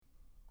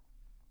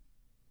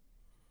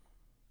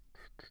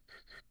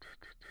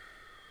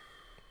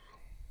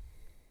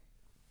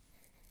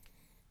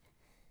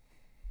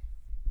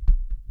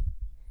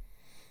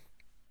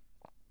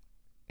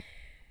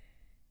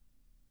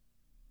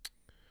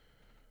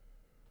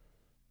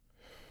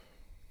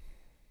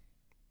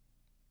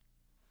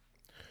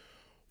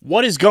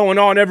What is going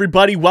on,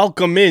 everybody?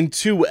 Welcome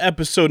into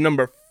episode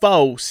number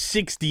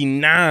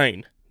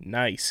 469.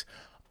 Nice.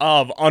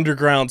 Of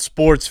Underground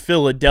Sports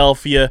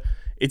Philadelphia.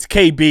 It's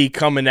KB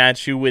coming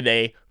at you with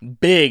a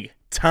big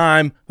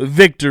time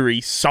victory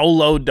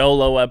solo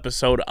dolo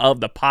episode of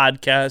the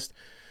podcast.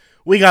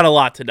 We got a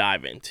lot to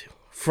dive into.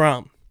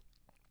 From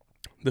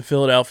the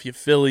Philadelphia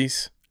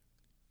Phillies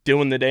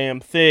doing the damn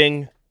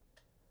thing,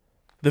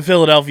 the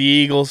Philadelphia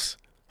Eagles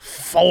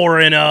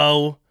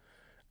 4-0,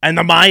 and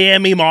the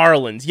Miami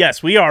Marlins.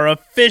 Yes, we are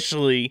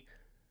officially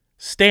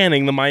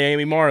standing the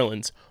Miami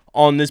Marlins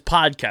on this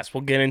podcast.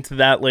 We'll get into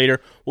that later.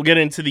 We'll get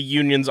into the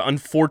Union's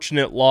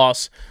unfortunate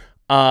loss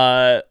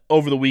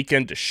over the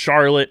weekend to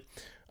Charlotte,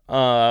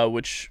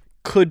 which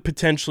could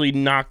potentially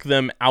knock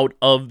them out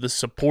of the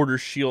Supporters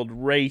Shield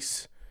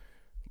race.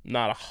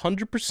 Not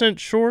 100%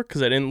 sure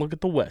because I didn't look at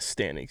the West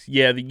standings.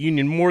 Yeah, the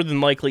Union more than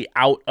likely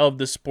out of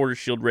the Supporters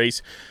Shield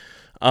race,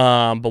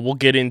 but we'll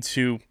get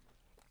into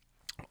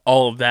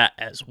all of that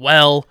as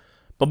well.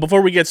 But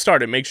before we get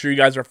started, make sure you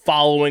guys are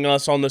following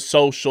us on the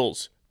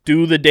socials.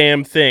 Do the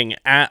damn thing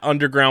at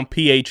Underground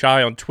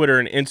PHI on Twitter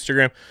and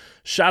Instagram.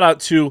 Shout out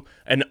to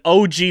an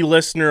OG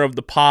listener of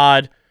the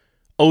pod,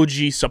 OG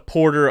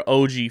supporter,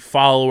 OG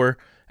follower,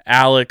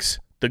 Alex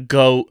the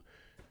GOAT.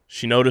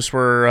 She noticed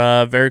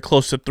we're very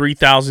close to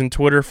 3,000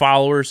 Twitter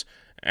followers,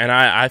 and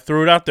I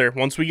threw it out there.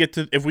 If we get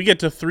to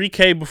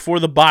 3K before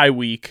the bye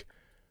week,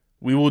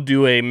 we will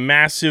do a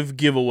massive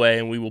giveaway,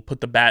 and we will put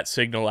the bat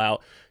signal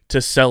out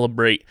to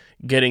celebrate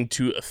getting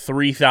to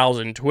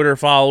 3,000 Twitter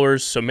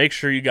followers. So make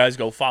sure you guys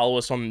go follow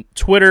us on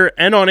Twitter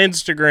and on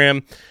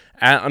Instagram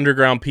at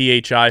Underground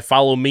PHI.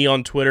 Follow me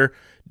on Twitter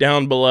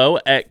down below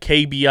at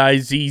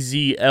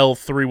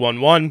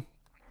KBIZZL311.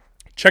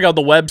 Check out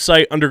the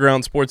website,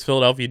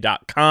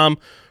 undergroundsportsphiladelphia.com,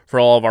 for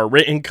all of our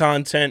written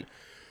content.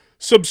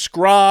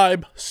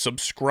 Subscribe to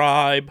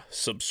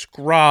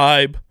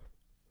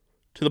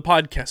the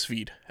podcast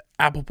feed.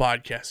 Apple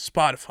Podcasts,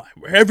 Spotify,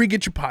 wherever you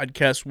get your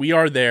podcasts, we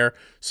are there.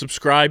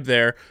 Subscribe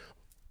there.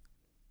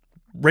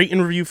 Rate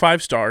and review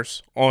 5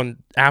 stars on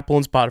Apple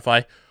and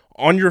Spotify.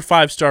 On your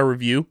 5-star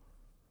review,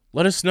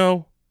 let us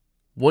know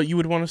what you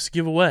would want us to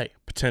give away,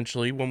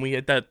 potentially, when we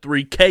hit that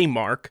 3K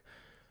mark.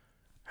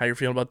 How you're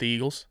feeling about the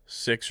Eagles,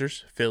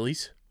 Sixers,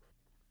 Phillies,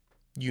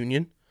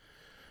 Union,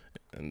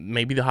 and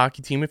maybe the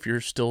hockey team if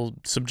you're still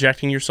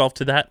subjecting yourself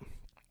to that.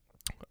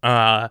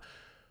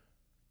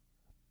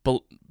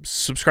 But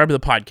subscribe to the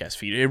podcast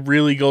feed. It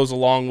really goes a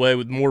long way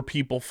with more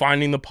people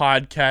finding the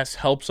podcast,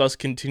 helps us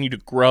continue to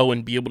grow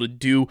and be able to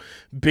do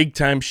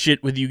big-time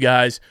shit with you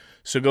guys.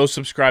 So go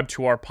subscribe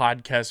to our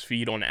podcast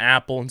feed on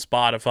Apple and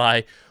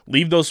Spotify.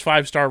 Leave those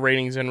 5-star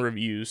ratings and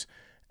reviews.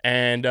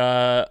 And,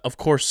 of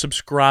course,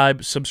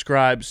 subscribe to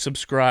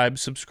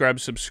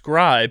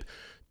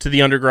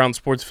the Underground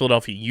Sports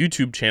Philadelphia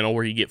YouTube channel,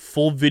 where you get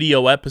full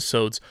video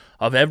episodes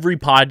of every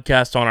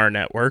podcast on our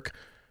network.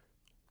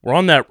 We're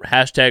on that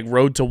hashtag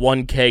Road to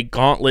 1K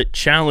Gauntlet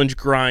Challenge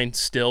grind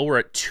still. We're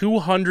at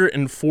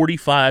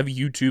 245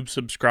 YouTube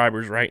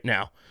subscribers right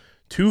now.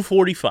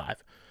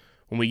 245.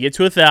 When we get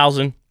to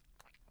 1,000,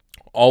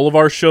 all of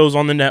our shows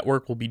on the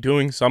network will be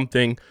doing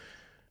something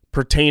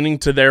pertaining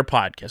to their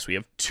podcast. We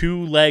have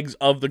 2 legs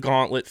of the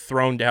gauntlet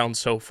thrown down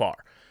so far.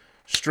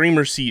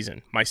 Streamer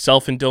season,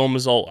 myself and Dylan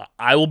Mazzola.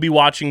 I will be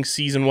watching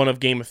season 1 of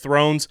Game of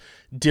Thrones.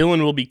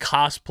 Dylan will be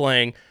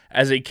cosplaying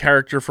as a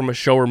character from a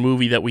show or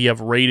movie that we have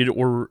rated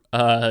or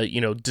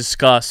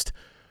discussed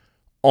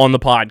on the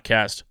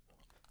podcast,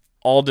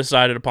 all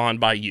decided upon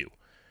by you.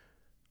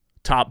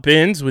 Top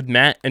Bins with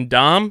Matt and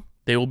Dom,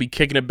 they will be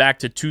kicking it back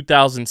to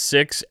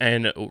 2006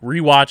 and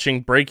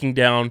rewatching, breaking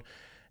down,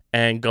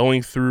 and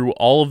going through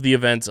all of the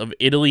events of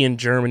Italy and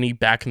Germany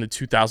back in the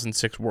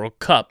 2006 World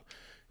Cup.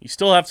 You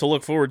still have to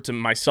look forward to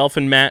myself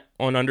and Matt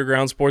on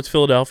Underground Sports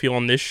Philadelphia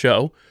on this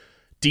show,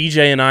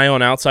 DJ and I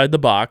on Outside the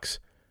Box,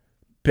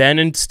 Ben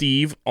and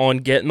Steve on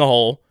Get in the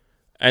Hole,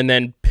 and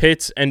then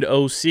Pitts and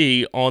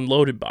OC on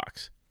Loaded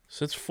Box.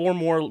 So it's 4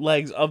 more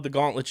legs of the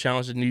Gauntlet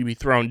Challenge that need to be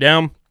thrown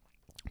down.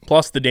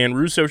 Plus the Dan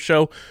Russo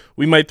Show.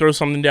 We might throw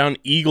something down.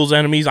 Eagles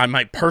Enemies, I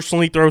might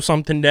personally throw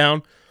something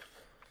down.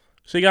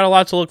 So you got a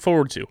lot to look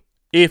forward to.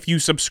 If you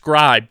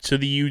subscribe to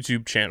the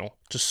YouTube channel,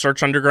 just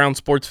search Underground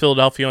Sports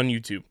Philadelphia on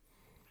YouTube.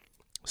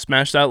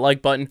 Smash that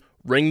like button.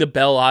 Ring the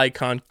bell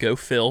icon. Go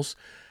Phils.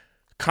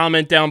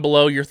 Comment down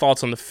below your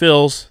thoughts on the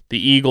Phils, the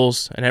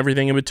Eagles, and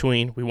everything in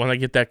between. We want to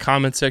get that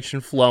comment section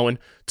flowing.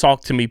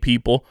 Talk to me,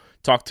 people.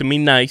 Talk to me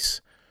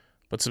nice.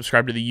 But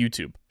subscribe to the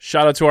YouTube.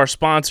 Shout out to our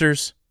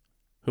sponsors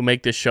who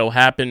make this show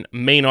happen.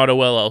 Main Auto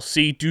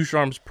LLC,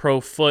 Ducharme's Pro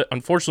Foot.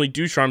 Unfortunately,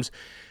 Ducharme's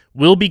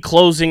will be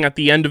closing at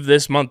the end of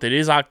this month. It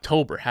is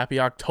October.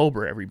 Happy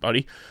October,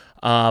 everybody.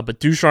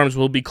 But Ducharme's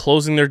will be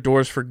closing their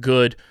doors for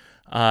good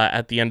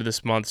at the end of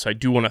this month. So I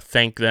do want to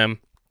thank them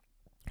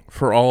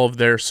for all of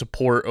their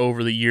support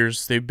over the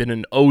years. They've been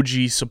an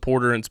OG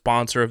supporter and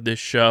sponsor of this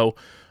show.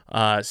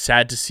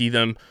 Sad to see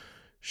them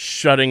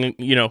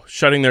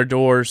shutting their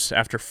doors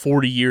after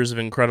 40 years of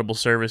incredible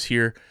service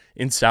here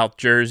in South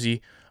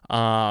Jersey.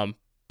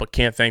 But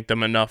can't thank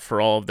them enough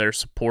for all of their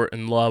support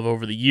and love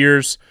over the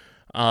years.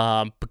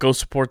 But go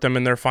support them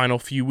in their final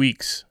few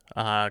weeks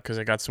because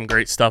I got some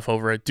great stuff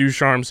over at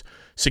Ducharme's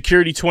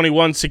Security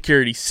 21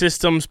 Security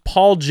Systems,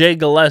 Paul J.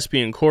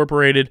 Gillespie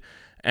Incorporated,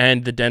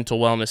 and the Dental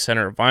Wellness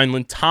Center of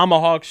Vineland.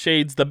 Tomahawk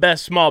Shades, the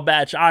best small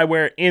batch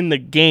eyewear in the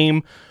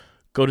game.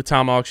 Go to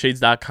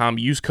tomahawkshades.com.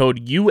 Use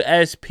code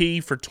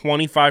USP for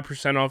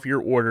 25% off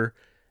your order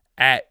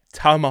at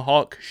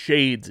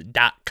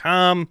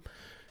tomahawkshades.com.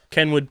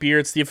 Kenwood Beer,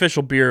 it's the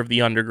official beer of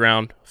the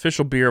Underground,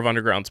 official beer of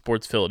Underground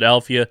Sports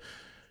Philadelphia.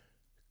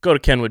 Go to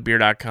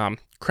kenwoodbeer.com.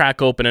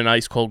 Crack open an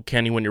ice cold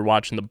Kenny when you're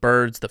watching the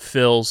Birds, the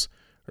Phils,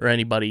 or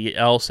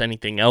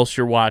anything else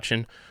you're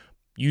watching.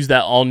 Use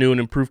that all-new and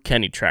improved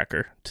Kenny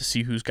tracker to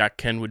see who's got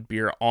Kenwood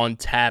Beer on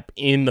tap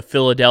in the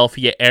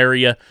Philadelphia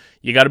area.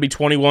 You got to be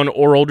 21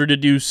 or older to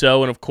do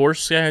so. And, of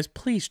course, guys,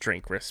 please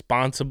drink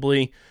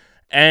responsibly.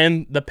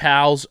 And the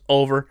pals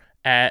over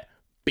at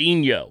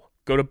Bino.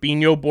 Go to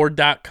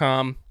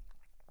binoboard.com.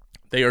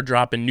 They are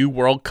dropping new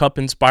World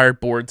Cup-inspired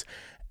boards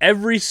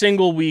every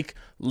single week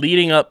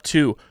leading up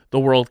to the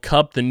World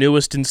Cup, the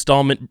newest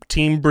installment,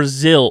 Team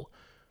Brazil.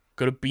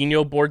 Go to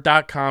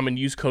binoboard.com and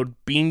use code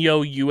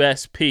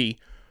BINOUSP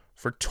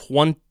for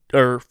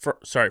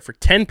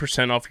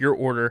 10% off your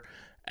order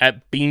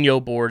at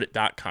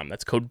binoboard.com.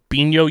 That's code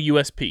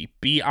BINOUSP,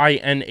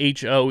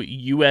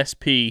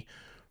 BINHOUSP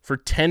for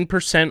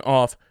 10%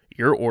 off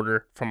your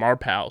order from our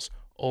pals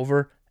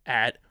over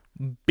at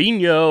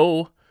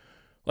Bino.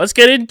 Let's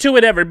get into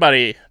it,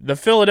 everybody. The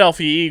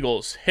Philadelphia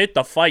Eagles hit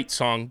the fight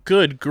song.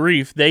 Good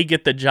grief, they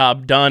get the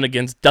job done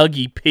against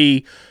Dougie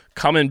P.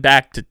 Coming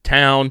back to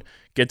town,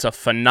 gets a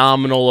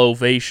phenomenal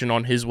ovation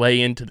on his way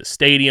into the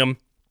stadium.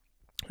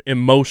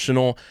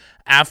 Emotional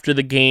after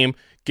the game,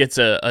 gets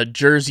a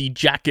jersey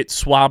jacket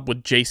swap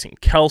with Jason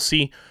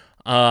Kelce.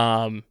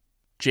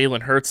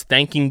 Jalen Hurts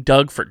thanking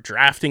Doug for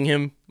drafting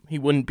him. He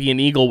wouldn't be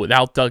an Eagle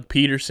without Doug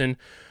Peterson.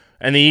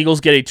 And the Eagles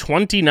get a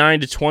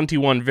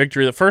 29-21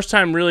 victory. The first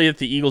time, really, that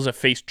the Eagles have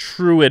faced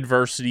true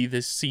adversity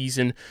this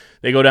season.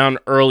 They go down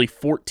early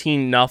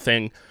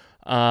 14-0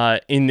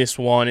 in this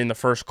one in the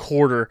first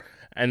quarter.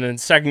 And then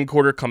second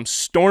quarter comes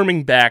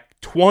storming back,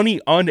 20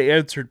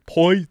 unanswered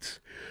points.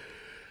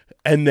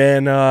 And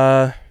then,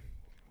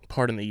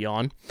 pardon the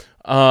yawn,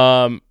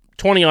 20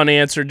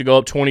 unanswered to go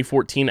up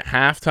 20-14 at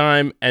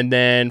halftime. And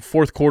then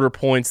fourth quarter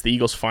points. The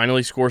Eagles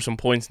finally score some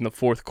points in the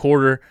fourth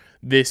quarter.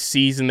 This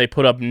season, they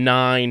put up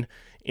 9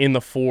 in the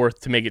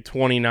fourth to make it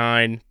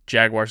 29.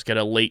 Jaguars get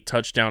a late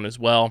touchdown as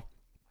well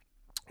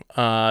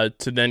to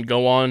then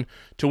go on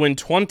to win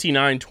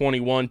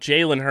 29-21.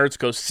 Jalen Hurts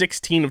goes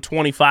 16 of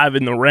 25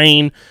 in the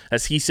rain.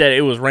 As he said,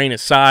 it was raining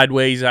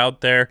sideways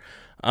out there.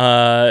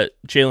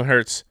 Jalen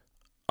Hurts,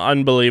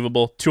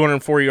 unbelievable.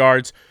 204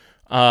 yards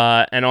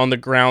and on the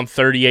ground,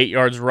 38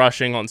 yards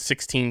rushing on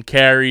 16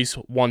 carries,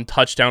 1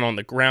 touchdown on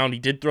the ground. He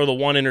did throw the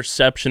 1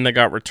 interception that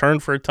got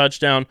returned for a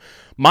touchdown.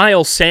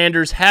 Miles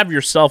Sanders, have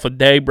yourself a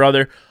day,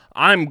 brother.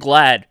 I'm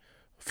glad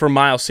for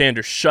Miles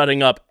Sanders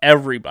shutting up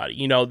everybody.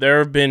 You know, there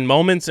have been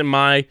moments in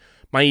my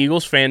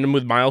Eagles fandom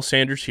with Miles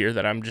Sanders here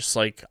that I'm just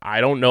like, I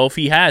don't know if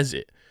he has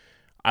it.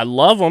 I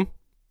love him.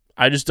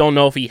 I just don't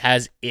know if he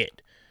has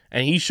it.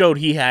 And he showed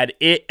he had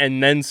it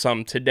and then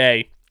some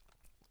today.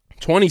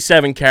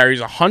 27 carries,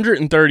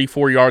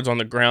 134 yards on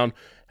the ground,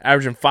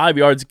 averaging 5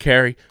 yards a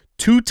carry,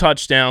 2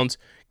 touchdowns.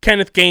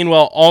 Kenneth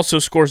Gainwell also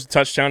scores a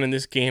touchdown in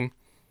this game.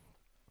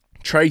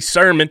 Trey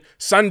Sermon,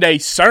 Sunday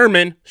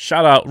Sermon,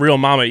 shout out Real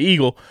Mama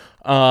Eagle,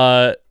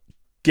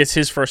 gets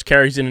his first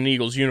carries in an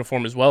Eagles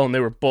uniform as well, and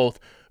they were both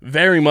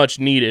very much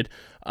needed.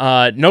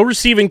 No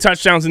receiving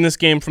touchdowns in this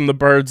game from the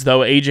Birds,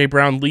 though. A.J.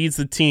 Brown leads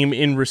the team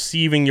in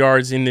receiving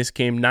yards in this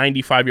game,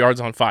 95 yards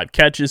on 5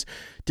 catches.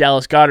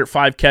 Dallas Goedert,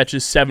 5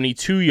 catches,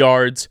 72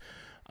 yards.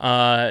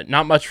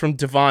 Not much from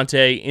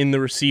Devontae in the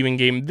receiving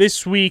game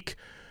this week.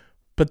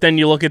 But then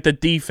you look at the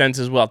defense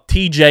as well.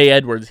 T.J.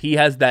 Edwards, he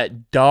has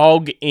that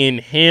dog in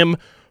him.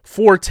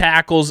 4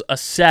 tackles, a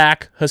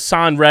sack.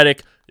 Hassan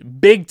Reddick,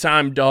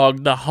 big-time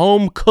dog, the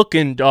home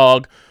cooking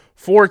dog.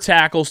 4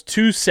 tackles,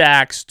 2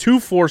 sacks, 2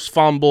 forced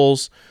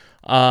fumbles,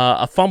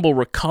 a fumble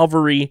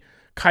recovery.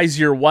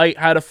 Kaiser White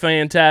had a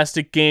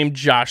fantastic game.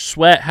 Josh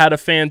Sweat had a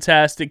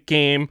fantastic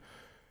game.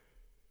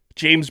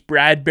 James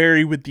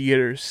Bradbury with the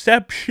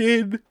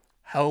interception.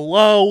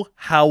 Hello,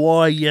 how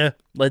are you?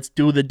 Let's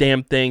do the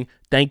damn thing.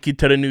 Thank you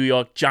to the New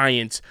York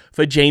Giants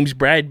for James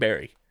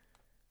Bradbury.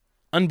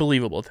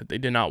 Unbelievable that they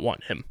did not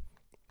want him.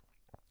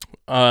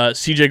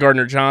 C.J.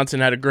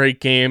 Gardner-Johnson had a great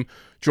game.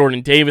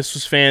 Jordan Davis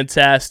was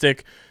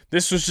fantastic.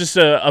 This was just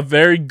a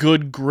very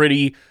good,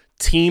 gritty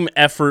team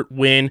effort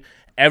win.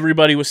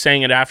 Everybody was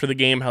saying it after the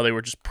game, how they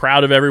were just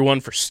proud of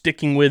everyone for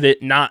sticking with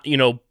it, not,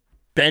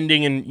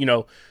 bending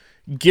and,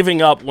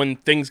 giving up when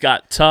things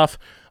got tough.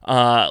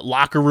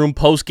 Locker room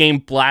post-game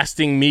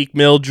blasting Meek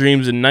Mill,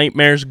 Dreams and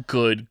Nightmares.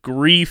 Good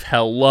grief.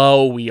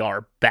 Hello. We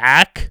are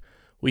back.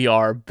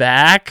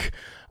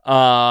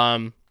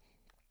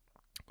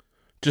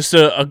 Just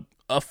a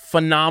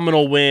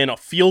phenomenal win, a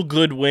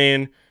feel-good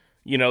win.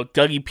 You know,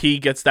 Dougie P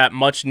gets that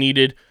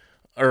much-needed,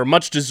 or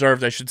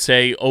much-deserved, I should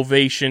say,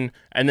 ovation,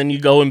 and then you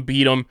go and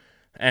beat them,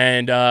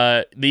 and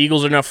the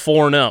Eagles are now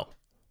 4-0.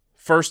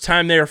 First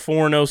time they are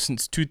 4-0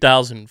 since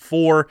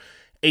 2004,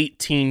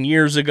 18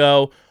 years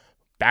ago,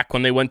 back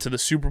when they went to the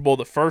Super Bowl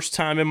the first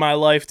time in my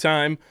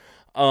lifetime.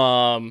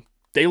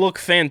 They look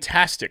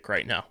fantastic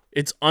right now.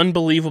 It's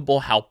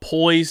unbelievable how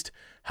poised,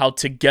 how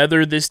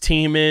together this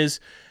team is,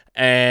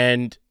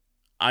 and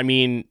I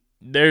mean,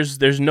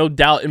 there's no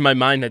doubt in my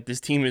mind that this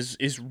team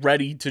is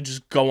ready to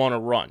just go on a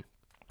run.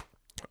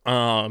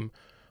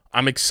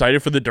 I'm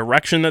excited for the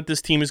direction that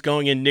this team is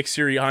going in. Nick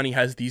Sirianni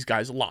has these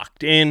guys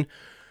locked in.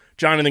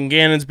 Jonathan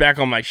Gannon's back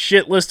on my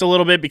shit list a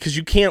little bit because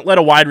you can't let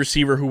a wide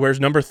receiver who wears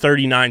number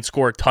 39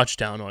 score a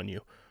touchdown on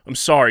you. I'm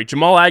sorry.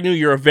 Jamal Agnew,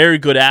 you're a very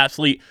good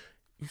athlete.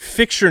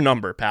 Fix your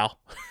number, pal.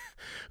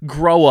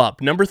 Grow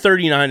up. Number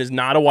 39 is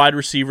not a wide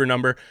receiver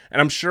number,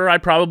 and I'm sure I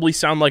probably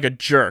sound like a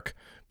jerk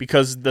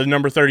because the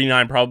number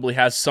 39 probably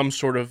has some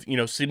sort of,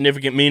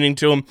 significant meaning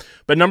to him.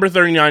 But number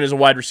 39 as a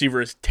wide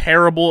receiver is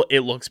terrible.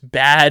 It looks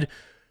bad.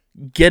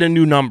 Get a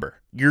new number.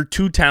 You're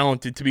too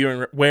talented to be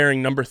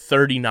wearing number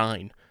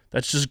 39.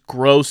 That's just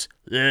gross.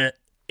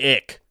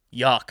 Ick.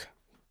 Yuck.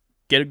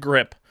 Get a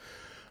grip.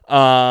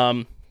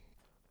 But,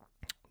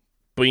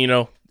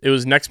 it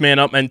was next man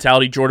up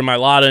mentality. Jordan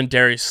Mailata and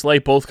Darius Slay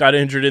both got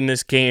injured in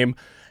this game.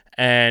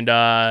 And,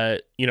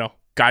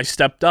 guys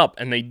stepped up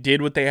and they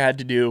did what they had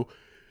to do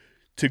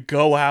to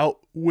go out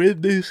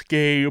with this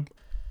game.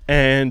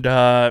 And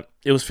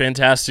it was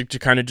fantastic to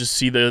kind of just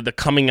see the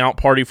coming out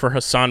party for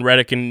Hassan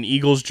Reddick in an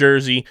Eagles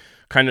jersey,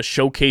 kind of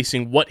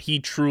showcasing what he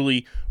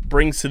truly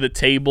brings to the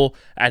table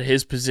at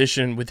his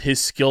position with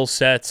his skill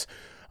sets.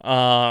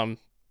 I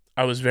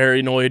was very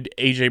annoyed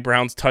A.J.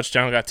 Brown's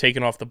touchdown got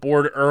taken off the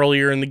board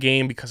earlier in the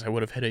game because I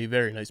would have had a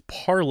very nice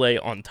parlay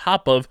on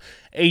top of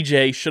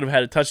A.J. Should have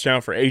had a touchdown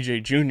for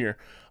A.J. Jr.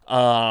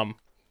 But,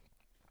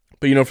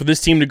 for this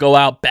team to go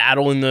out,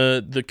 battle in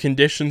the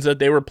conditions that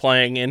they were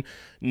playing in,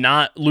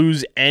 not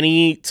lose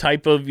any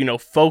type of,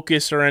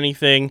 focus or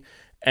anything,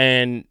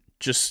 and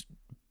just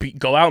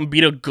go out and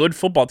beat a good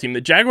football team.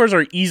 The Jaguars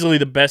are easily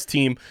the best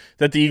team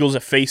that the Eagles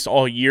have faced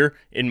all year,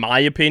 in my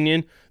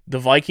opinion. The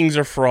Vikings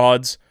are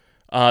frauds.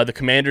 The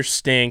Commanders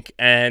stink,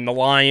 and the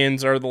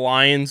Lions are the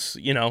Lions.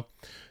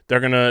 They're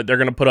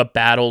gonna put up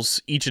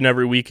battles each and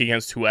every week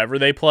against whoever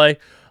they play.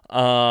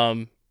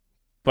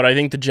 But I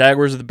think the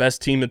Jaguars are the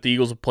best team that the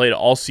Eagles have played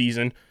all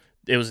season.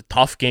 It was a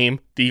tough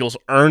game. The Eagles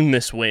earned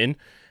this win,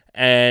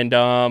 and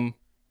 4-0.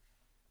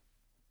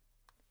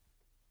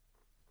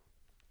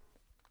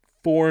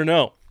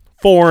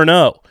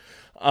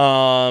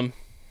 4-0.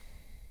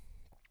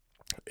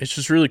 It's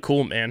just really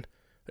cool, man.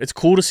 It's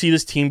cool to see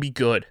this team be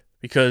good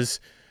because,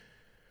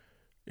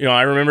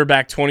 I remember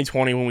back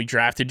 2020 when we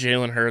drafted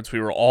Jalen Hurts,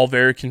 we were all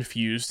very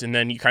confused, and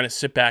then you kind of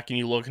sit back and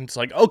you look and it's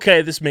like,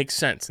 okay, this makes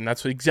sense, and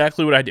that's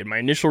exactly what I did. My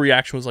initial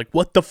reaction was like,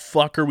 what the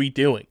fuck are we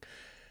doing?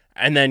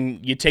 And then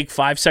you take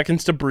 5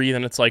 seconds to breathe,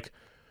 and it's like,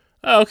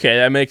 oh, okay,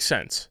 that makes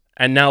sense.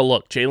 And now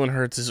look, Jalen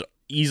Hurts is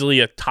easily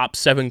a top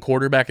 7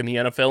 quarterback in the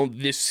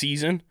NFL this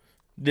season.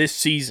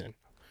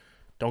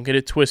 Don't get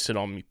it twisted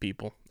on me,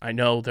 people. I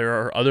know there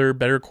are other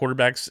better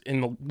quarterbacks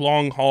in the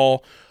long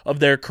haul of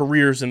their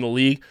careers in the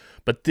league,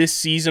 but this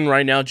season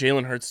right now,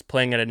 Jalen Hurts is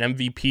playing at an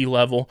MVP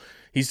level.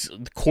 He's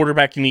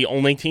quarterbacking the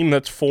only team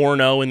that's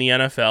 4-0 in the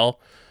NFL.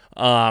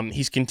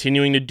 He's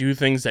continuing to do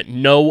things that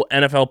no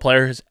NFL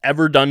player has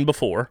ever done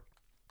before.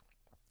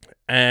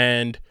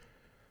 And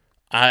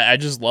I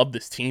just love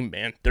this team,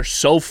 man. They're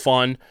so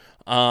fun.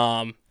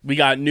 We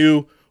got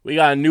new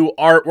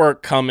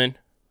artwork coming.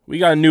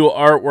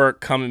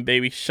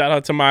 Baby. Shout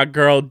out to my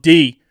girl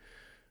D,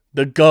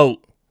 the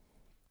GOAT.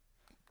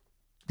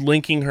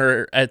 Linking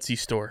her Etsy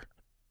store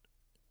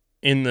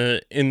in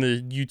the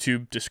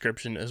YouTube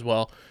description as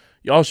well.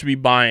 Y'all should be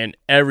buying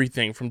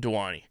everything from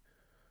Dewani.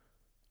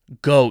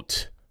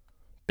 GOAT.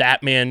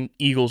 Batman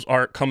Eagles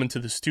art coming to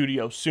the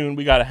studio soon.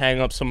 We got to hang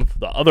up some of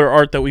the other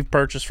art that we've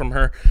purchased from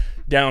her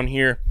down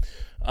here.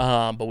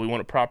 But we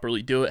want to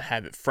properly do it,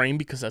 have it framed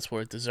because that's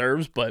what it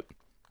deserves. But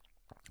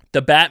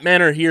the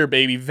Batman are here,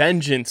 baby.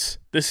 Vengeance.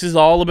 This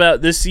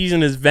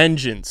season is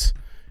vengeance.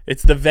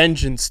 It's the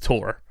Vengeance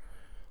Tour.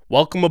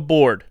 Welcome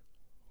aboard.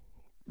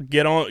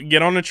 Get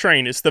on the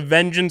train. It's the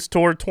Vengeance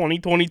Tour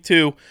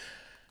 2022.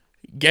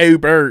 Go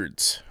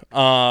Birds.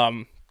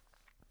 Around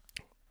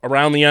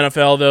the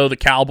NFL, though, the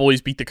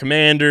Cowboys beat the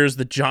Commanders.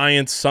 The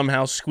Giants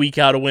somehow squeak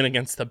out a win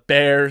against the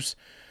Bears.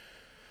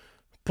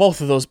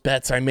 Both of those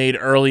bets I made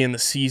early in the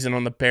season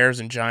on the Bears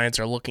and Giants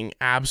are looking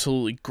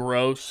absolutely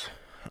gross.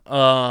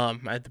 I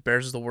had the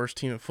Bears as the worst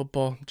team in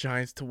football.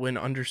 Giants to win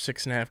under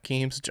 6.5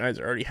 games. The Giants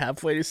are already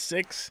halfway to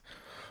 6.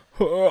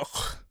 Ugh.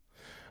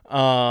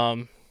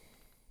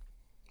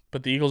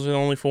 But the Eagles are the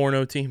only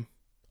 4-0 team.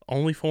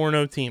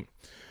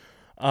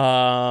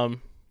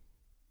 And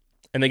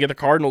they get the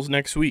Cardinals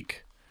next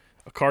week.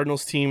 A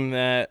Cardinals team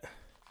that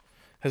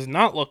has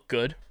not looked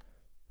good.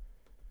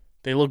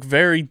 They look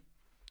very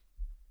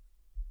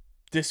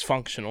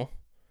dysfunctional.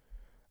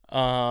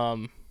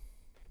 Cardinals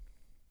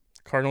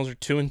are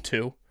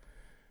 2-2.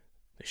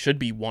 They should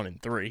be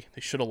 1-3.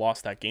 They should have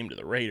lost that game to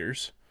the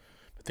Raiders.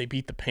 But they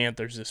beat the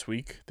Panthers this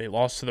week. They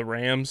lost to the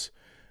Rams,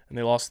 and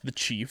they lost to the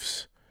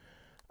Chiefs.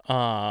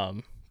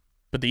 But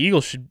the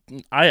Eagles should...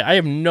 I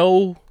have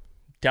no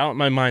doubt in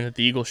my mind that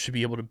the Eagles should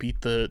be able to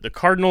beat the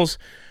Cardinals.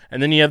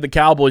 And then you have the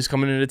Cowboys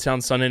coming into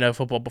town Sunday Night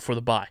Football before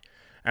the bye.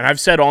 And I've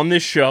said on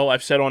this show,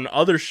 I've said on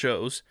other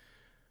shows,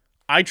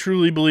 I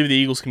truly believe the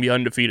Eagles can be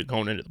undefeated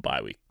going into the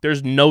bye week.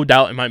 There's no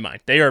doubt in my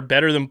mind. They are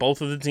better than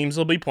both of the teams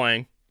they'll be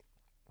playing.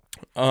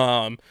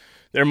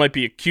 There might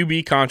be a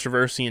QB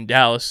controversy in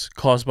Dallas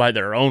caused by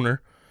their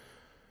owner.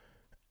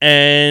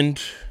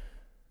 And,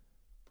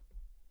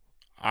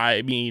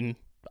 I mean,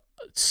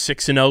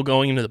 6-0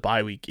 going into the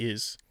bye week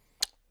is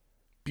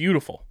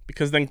beautiful.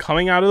 Because then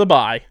coming out of the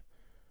bye,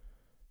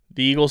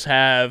 the Eagles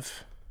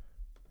have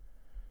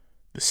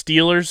the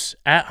Steelers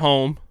at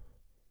home,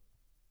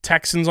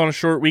 Texans on a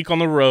short week on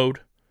the road,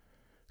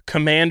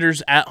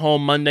 Commanders at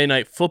home Monday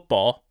Night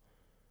Football,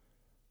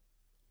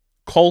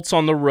 Colts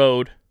on the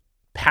road,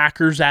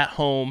 Packers at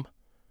home,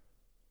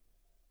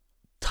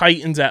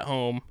 Titans at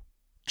home,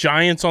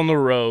 Giants on the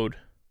road,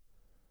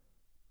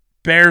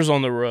 Bears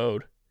on the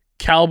road,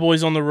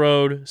 Cowboys on the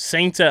road,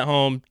 Saints at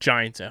home,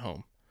 Giants at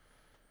home.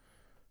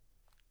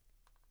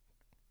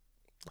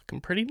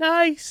 Looking pretty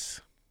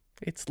nice.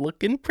 It's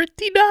looking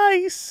pretty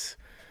nice.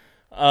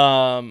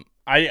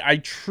 I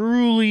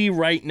truly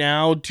right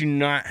now do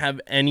not have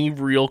any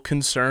real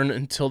concern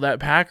until that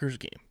Packers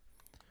game.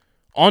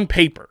 On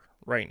paper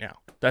right now.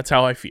 That's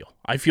how I feel.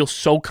 I feel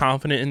so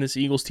confident in this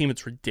Eagles team.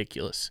 It's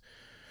ridiculous.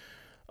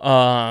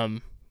 I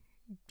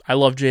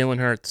love Jalen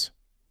Hurts.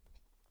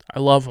 I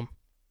love him.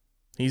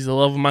 He's the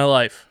love of my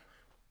life.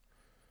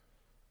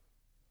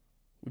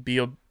 It would be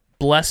a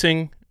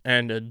blessing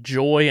and a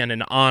joy and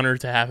an honor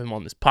to have him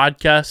on this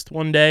podcast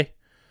one day.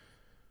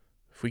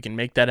 If we can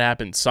make that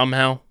happen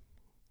somehow,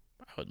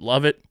 I would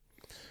love it.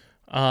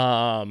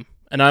 And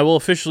I will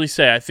officially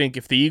say, I think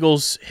if the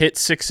Eagles hit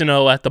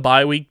 6-0 at the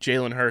bye week,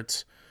 Jalen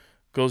Hurts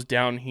goes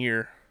down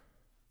here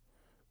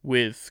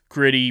with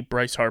Gritty,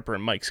 Bryce Harper,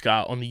 and Mike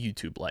Scott on the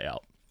YouTube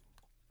layout.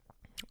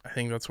 I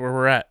think that's where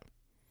we're at.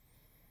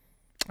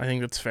 I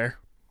think that's fair.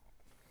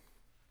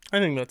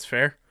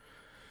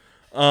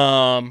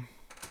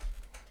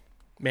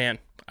 Man,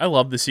 I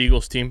love this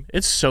Eagles team.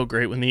 It's so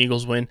great when the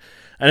Eagles win.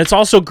 And it's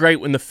also great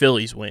when the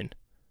Phillies win.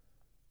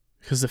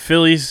 Because the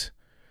Phillies,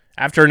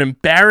 after an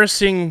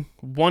embarrassing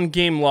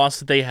one-game loss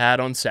that they had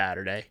on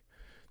Saturday,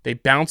 they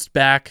bounced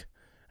back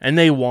and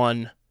they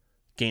won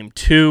Game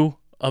 2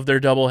 of their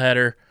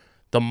doubleheader.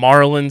 The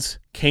Marlins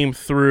came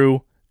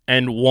through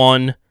and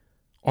won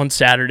on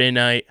Saturday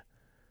night.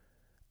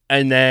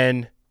 And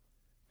then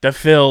the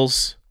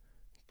Phils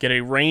get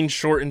a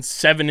rain-shortened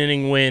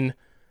 7-inning win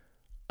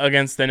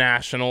against the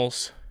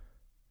Nationals,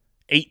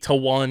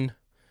 8-1.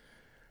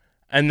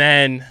 And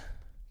then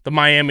the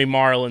Miami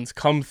Marlins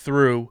come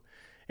through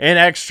in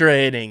extra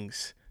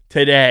innings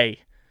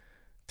today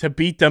to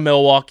beat the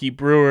Milwaukee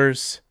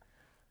Brewers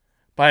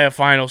by a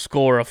final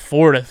score of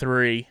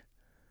 4-3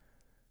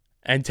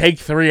 and take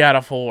 3 out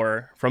of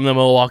 4 from the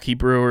Milwaukee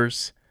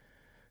Brewers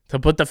to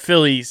put the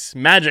Phillies'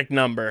 magic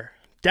number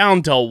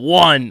down to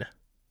 1.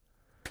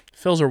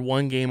 Phils are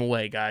 1 game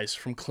away, guys,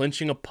 from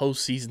clinching a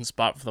postseason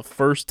spot for the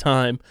first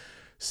time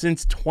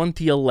since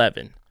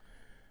 2011.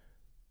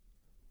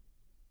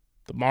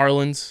 The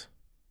Marlins,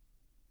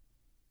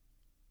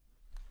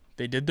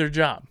 they did their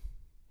job.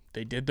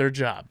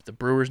 The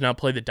Brewers now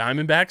play the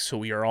Diamondbacks, so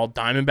we are all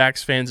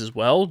Diamondbacks fans as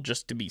well,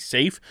 just to be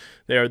safe.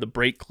 They are the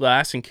break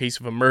glass in case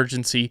of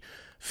emergency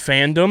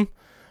fandom,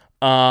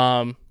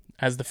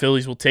 as the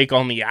Phillies will take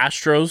on the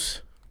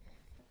Astros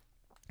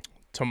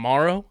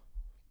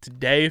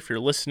today, if you're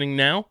listening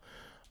now.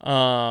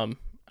 And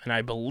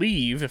I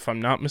believe, if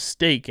I'm not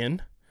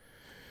mistaken,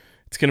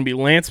 it's going to be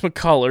Lance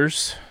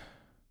McCullers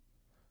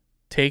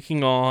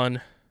taking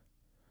on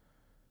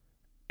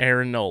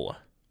Aaron Nola.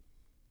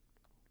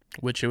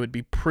 Which it would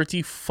be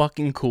pretty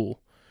fucking cool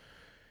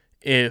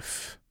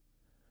if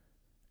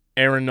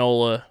Aaron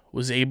Nola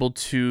was able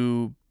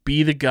to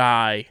be the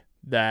guy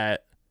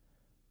that...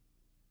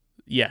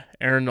 Yeah,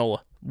 Aaron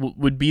Nola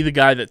would be the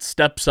guy that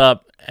steps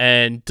up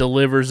and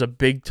delivers a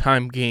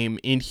big-time game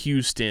in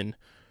Houston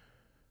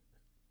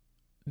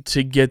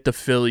to get the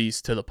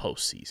Phillies to the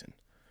postseason.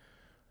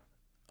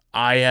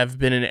 I have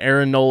been an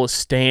Aaron Nola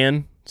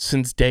stan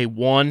since day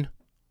one.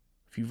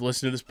 If you've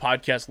listened to this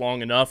podcast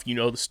long enough, you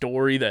know the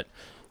story that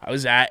I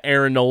was at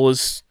Aaron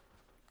Nola's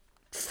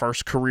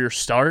first career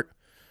start.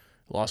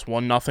 Lost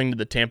 1-0 to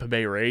the Tampa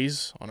Bay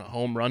Rays on a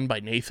home run by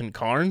Nathan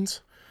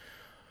Carnes,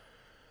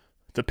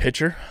 the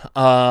pitcher.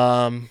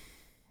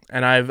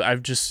 And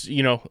I've just,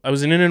 I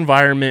was in an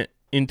environment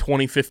in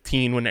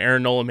 2015 when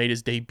Aaron Nola made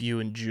his debut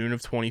in June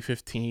of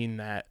 2015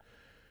 that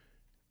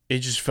it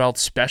just felt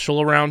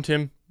special around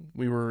him.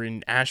 We were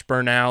in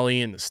Ashburn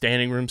Alley in the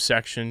standing room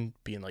section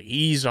being like,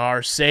 he's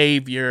our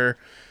savior.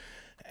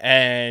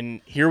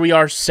 And here we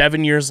are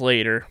 7 years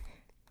later,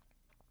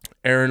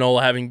 Aaron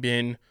Nola having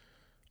been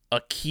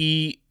a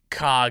key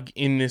cog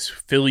in this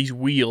Phillies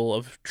wheel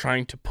of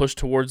trying to push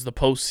towards the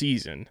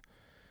postseason.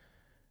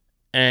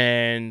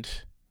 And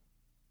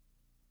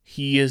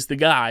he is the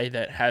guy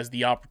that has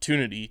the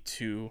opportunity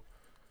to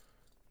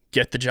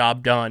get the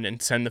job done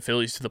and send the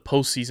Phillies to the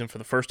postseason for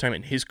the first time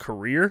in his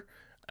career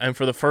and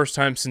for the first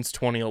time since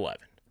 2011.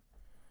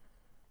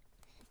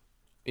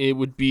 It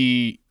would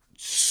be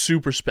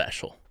super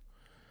special.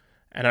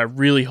 And I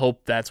really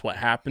hope that's what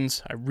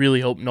happens. I really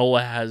hope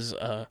Nola has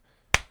a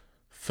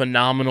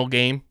phenomenal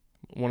game.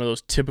 One of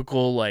those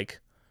typical,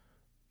 like,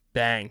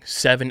 bang,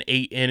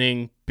 7-8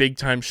 inning,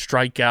 big-time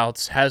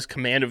strikeouts, has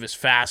command of his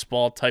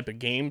fastball type of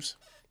games.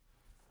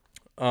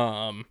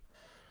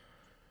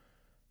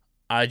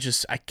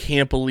 I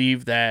can't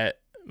believe that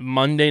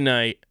Monday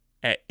night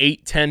at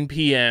 8:10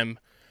 p.m.,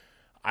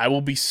 I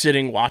will be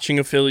sitting watching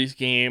a Phillies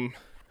game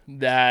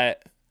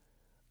that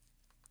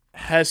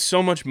has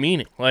so much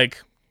meaning.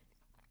 Like,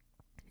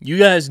 you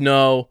guys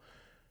know,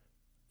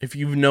 if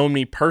you've known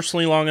me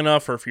personally long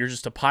enough, or if you're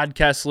just a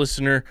podcast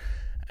listener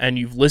and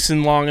you've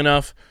listened long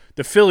enough,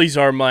 the Phillies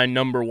are my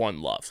number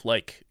one love.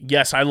 Like,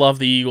 yes, I love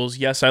the Eagles.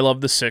 Yes, I love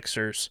the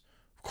Sixers.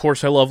 Of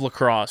course, I love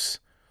lacrosse.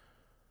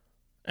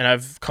 And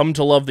I've come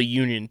to love the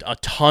Union a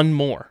ton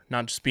more,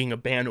 not just being a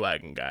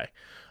bandwagon guy.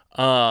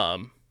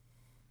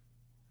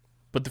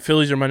 But the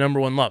Phillies are my number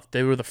one love.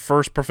 They were the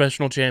first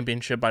professional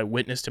championship I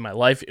witnessed in my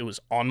life. It was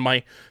on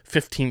my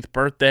 15th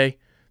birthday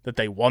that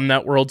they won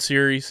that World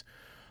Series.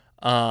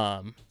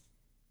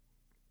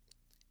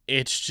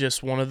 It's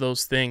just one of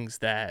those things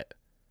that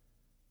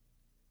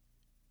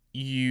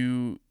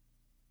you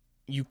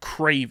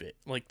crave it.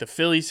 Like, the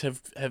Phillies have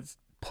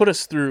put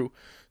us through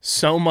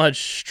so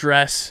much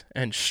stress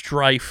and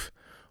strife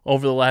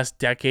over the last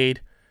decade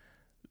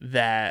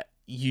that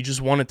you just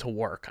want it to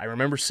work. I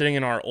remember sitting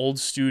in our old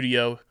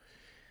studio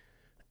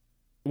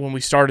when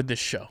we started this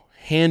show,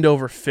 hand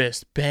over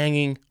fist,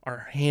 banging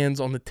our hands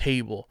on the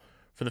table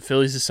for the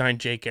Phillies to sign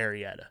Jake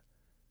Arrieta,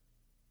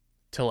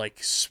 to,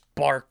 like,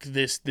 spark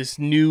this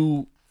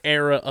new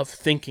era of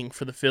thinking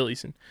for the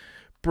Phillies and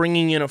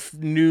bringing in a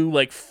new,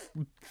 like,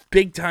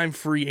 big-time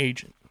free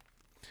agent.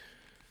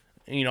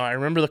 You know, I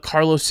remember the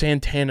Carlos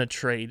Santana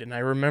trade, and I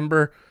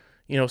remember,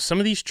 you know, some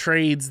of these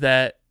trades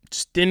that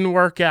just didn't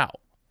work out.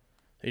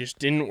 They just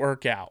didn't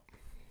work out.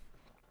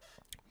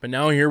 But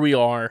now here we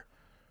are,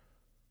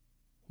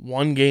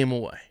 one game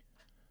away.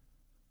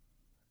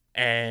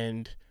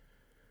 And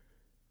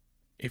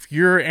if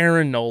you're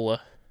Aaron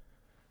Nola,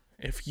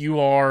 if you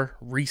are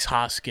Rhys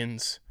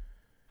Hoskins,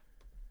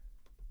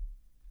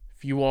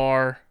 if you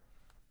are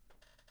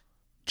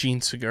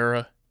Jean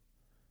Segura,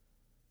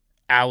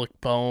 Alec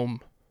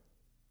Boehm,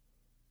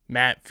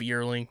 Matt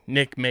Vierling,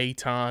 Nick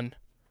Maton,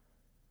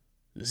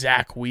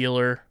 Zach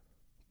Wheeler,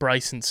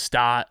 Bryson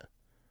Stott,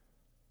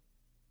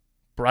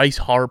 Bryce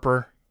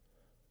Harper,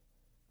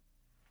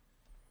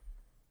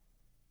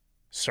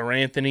 Sir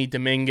Anthony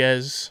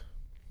Dominguez,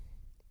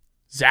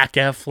 Zach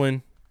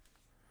Eflin,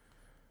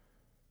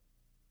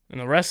 and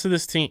the rest of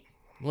this team.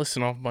 I'm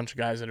listing off a bunch of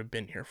guys that have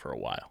been here for a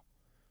while.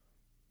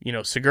 You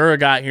know, Segura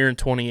got here in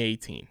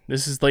 2018.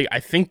 This is, like, I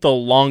think the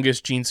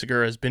longest Jean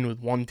Segura has been with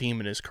one team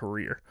in his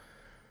career,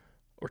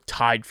 or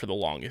tied for the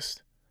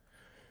longest.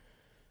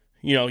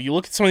 You know, you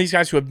look at some of these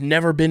guys who have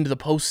never been to the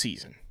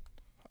postseason.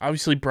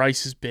 Obviously,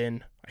 Bryce has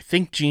been. I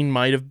think Gene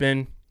might have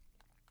been.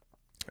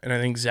 And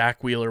I think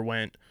Zach Wheeler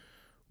went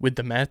with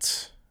the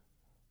Mets.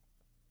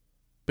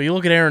 But you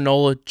look at Aaron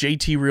Nola,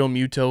 JT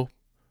Realmuto,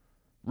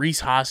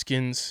 Rhys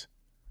Hoskins,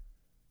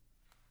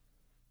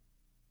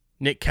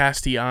 Nick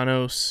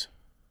Castellanos.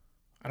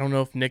 I don't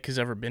know if Nick has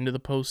ever been to the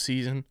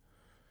postseason.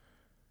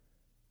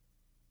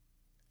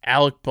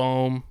 Alec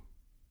Boehm.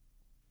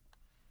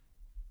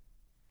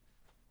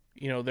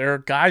 You know, there are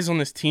guys on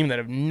this team that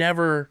have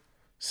never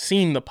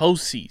seen the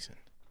postseason.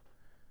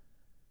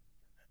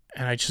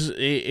 And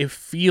it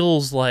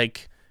feels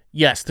like,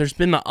 yes, there's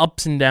been the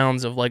ups and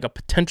downs of, like, a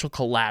potential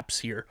collapse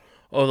here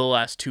over the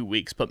last 2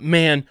 weeks. But,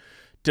 man,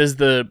 does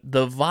the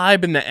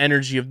vibe and the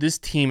energy of this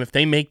team, if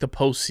they make the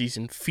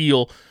postseason,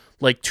 feel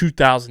like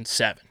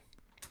 2007.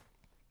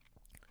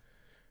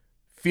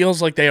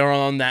 Feels like they are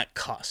on that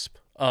cusp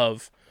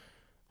of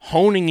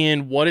honing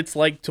in what it's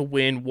like to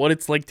win, what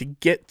it's like to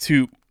get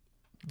to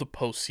the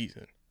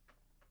postseason.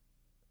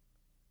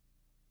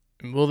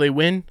 And will they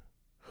win?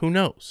 Who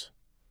knows?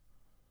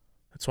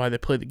 That's why they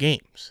play the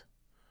games.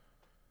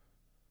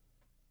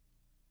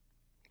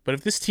 But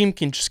if this team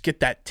can just get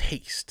that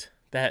taste,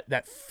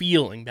 that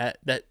feeling,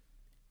 that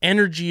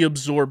energy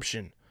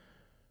absorption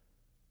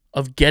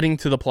of getting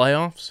to the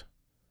playoffs,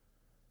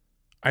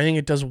 I think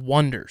it does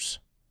wonders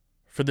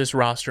for this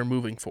roster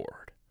moving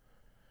forward.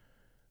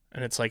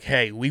 And it's like,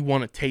 hey, we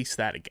want to taste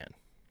that again.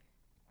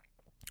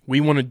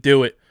 We want to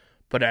do it,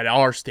 but at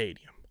our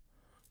stadium.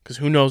 Because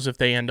who knows if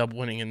they end up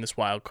winning in this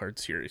wild card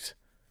series.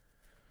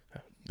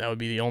 That would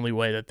be the only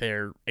way that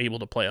they're able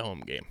to play a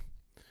home game.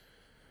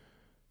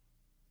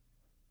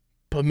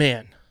 But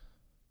man,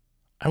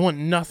 I want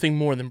nothing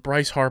more than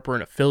Bryce Harper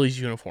in a Phillies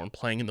uniform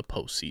playing in the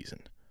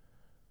postseason.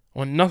 I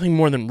want nothing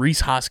more than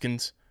Rhys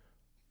Hoskins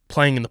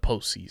playing in the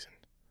postseason.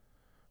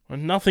 I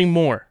want nothing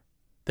more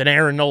than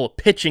Aaron Nola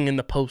pitching in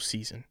the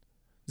postseason.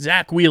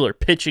 Zach Wheeler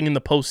pitching in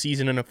the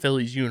postseason in a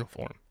Phillies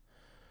uniform.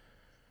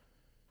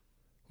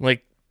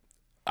 Like,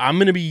 I'm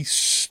going to be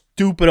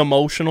stupid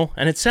emotional,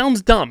 and it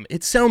sounds dumb.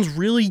 It sounds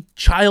really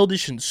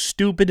childish and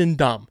stupid and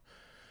dumb.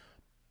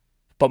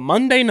 But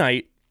Monday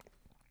night,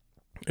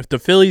 if the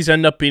Phillies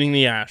end up beating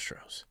the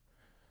Astros,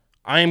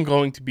 I am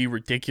going to be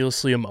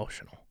ridiculously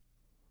emotional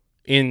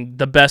in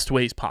the best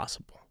ways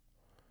possible.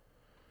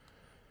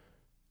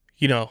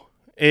 You know,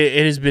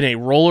 it has been a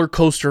roller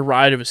coaster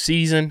ride of a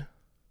season.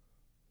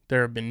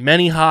 There have been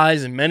many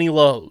highs and many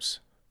lows.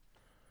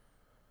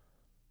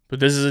 But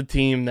this is a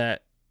team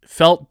that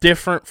felt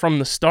different from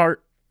the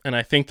start, and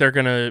I think they're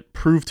going to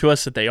prove to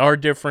us that they are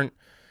different.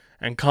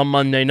 And come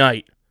Monday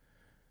night,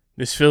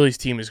 this Phillies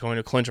team is going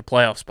to clinch a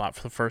playoff spot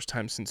for the first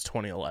time since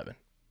 2011.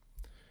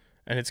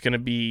 And it's going to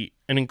be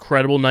an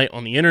incredible night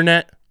on the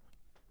internet.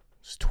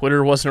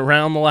 Twitter wasn't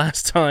around the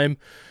last time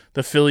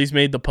the Phillies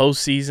made the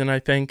postseason, I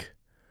think.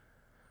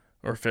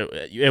 Or if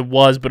it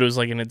was, but it was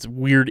like in its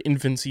weird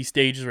infancy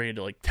stages where you had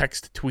to like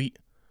text to tweet.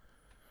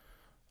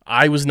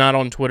 I was not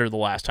on Twitter the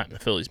last time the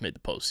Phillies made the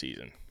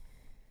postseason.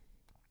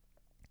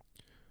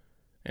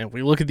 And if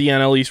we look at the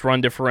NL East run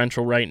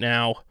differential right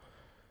now,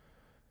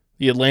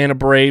 the Atlanta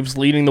Braves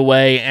leading the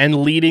way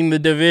and leading the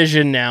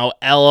division now.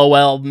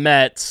 LOL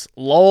Mets.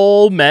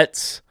 LOL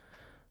Mets.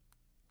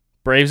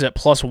 Braves at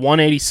plus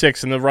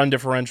 186 in the run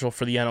differential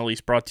for the NL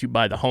East, brought to you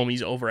by the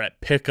homies over at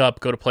Pickup.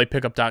 Go to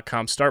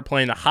playpickup.com. Start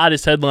playing the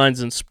hottest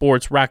headlines in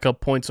sports. Rack up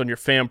points on your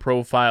fan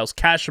profiles.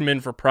 Cash them in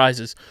for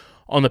prizes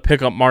on the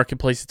Pickup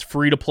Marketplace. It's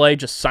free to play.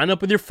 Just sign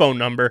up with your phone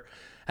number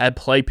at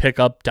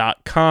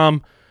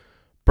playpickup.com.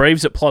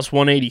 Braves at plus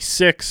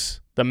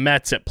 186. The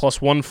Mets at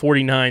plus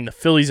 149. The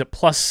Phillies at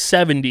plus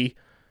 70.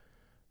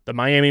 The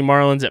Miami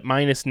Marlins at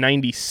minus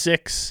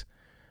 96.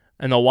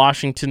 And the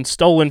Washington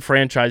Stolen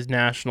Franchise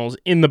Nationals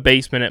in the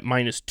basement at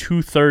minus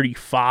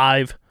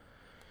 235.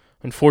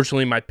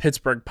 Unfortunately, my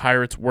Pittsburgh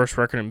Pirates' worst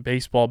record in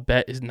baseball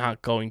bet is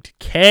not going to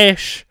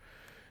cash.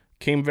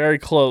 Came very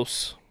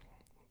close,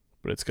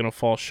 but it's going to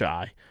fall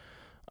shy.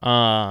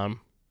 Pirates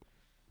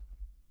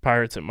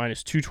at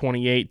minus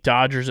 228.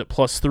 Dodgers at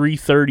plus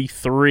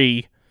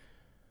 333.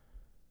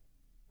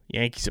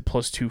 Yankees at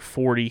plus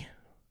 240.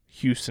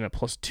 Houston at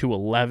plus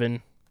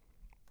 211.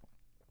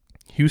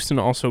 Houston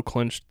also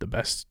clinched the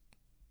best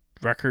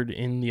record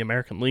in the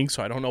American League,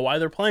 so I don't know why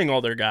they're playing all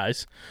their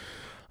guys.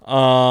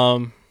 But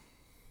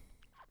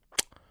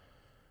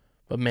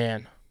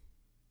man,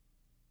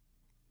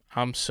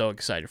 I'm so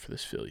excited for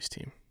this Phillies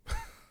team.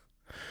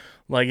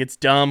 Like, it's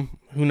dumb.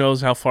 Who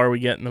knows how far we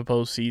get in the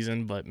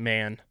postseason, but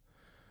man,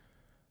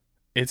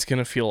 it's going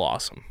to feel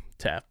awesome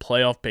to have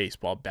playoff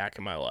baseball back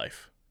in my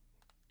life.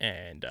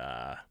 And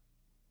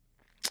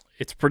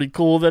it's pretty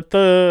cool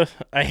that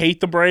I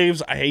hate the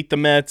Braves, I hate the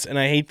Mets, and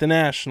I hate the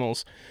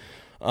Nationals.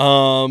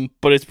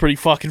 But it's pretty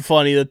fucking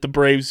funny that the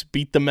Braves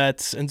beat the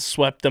Mets and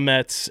swept the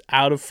Mets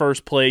out of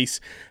first place,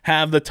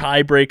 have the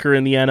tiebreaker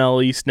in the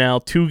NL East now,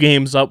 2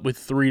 games up with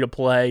 3 to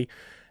play,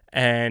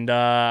 and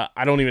I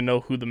don't even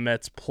know who the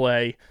Mets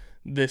play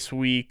this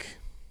week.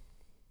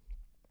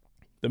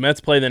 The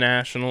Mets play the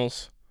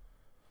Nationals,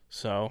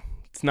 so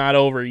it's not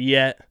over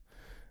yet,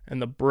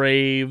 and the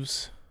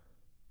Braves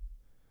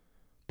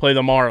play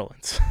the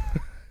Marlins.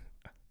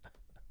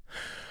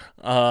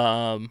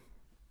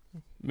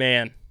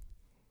 Man,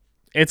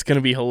 it's going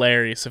to be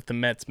hilarious if the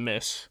Mets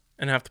miss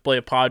and have to play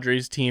a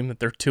Padres team that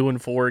they're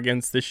 2-4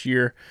 against this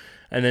year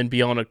and then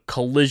be on a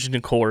collision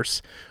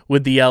course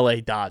with the LA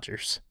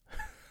Dodgers.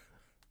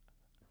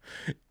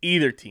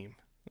 Either team.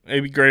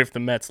 It'd be great if the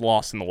Mets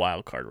lost in the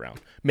wild card round.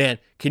 Man,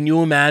 can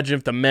you imagine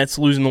if the Mets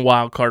lose in the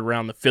wild card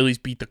round, the Phillies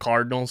beat the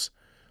Cardinals?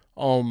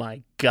 Oh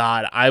my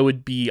God, I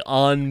would be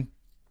unbearable.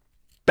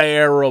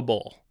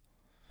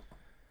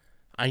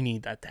 I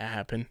need that to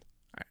happen.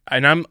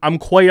 And I'm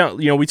quite,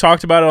 we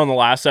talked about it on the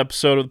last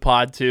episode of the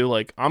pod too.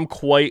 Like, I'm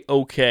quite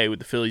okay with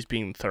the Phillies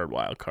being the third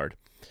wild card.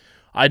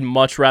 I'd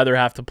much rather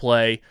have to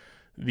play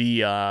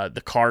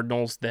the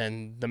Cardinals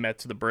than the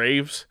Mets or the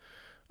Braves.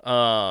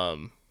 I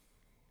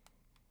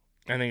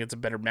think it's a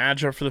better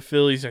matchup for the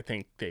Phillies. I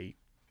think they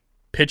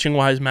pitching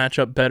wise match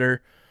up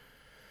better,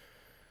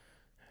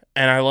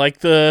 and I like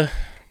the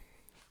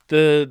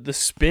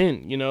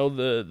spin.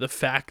 The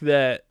fact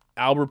that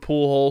Albert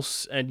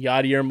Pujols and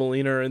Yadier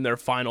Molina are in their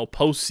final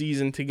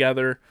postseason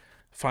together,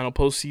 final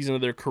postseason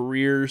of their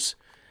careers,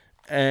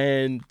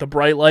 and the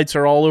bright lights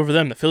are all over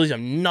them. The Phillies have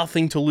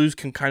nothing to lose,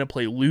 can kind of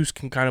play loose,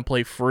 can kind of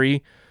play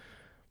free.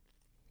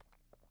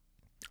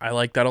 I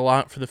like that a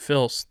lot for the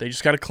Phils. They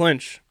just got to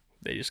clinch.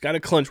 They just got to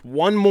clinch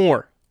one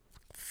more.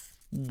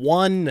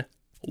 1.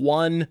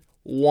 The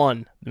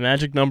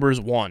magic number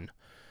is 1.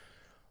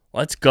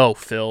 Let's go,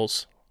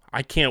 Phils.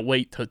 I can't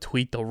wait to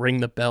tweet the Ring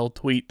the Bell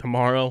tweet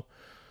tomorrow.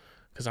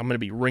 because I'm going to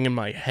be ringing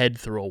my head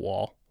through a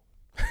wall.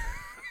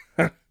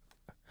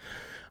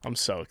 I'm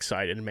so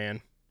excited,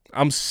 man.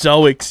 I'm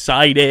so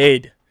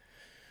excited.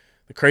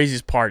 The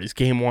craziest part is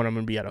game 1, I'm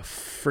going to be at a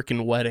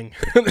freaking wedding.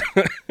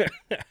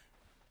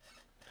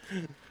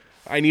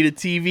 I need a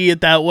TV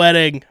at that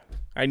wedding.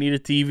 I need a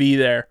TV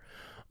there.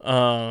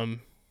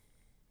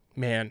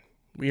 Man,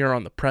 we are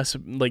on the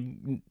precipice. Like,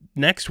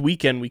 next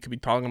weekend, we could be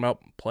talking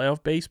about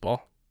playoff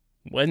baseball.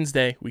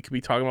 Wednesday, we could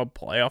be talking about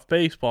playoff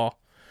baseball.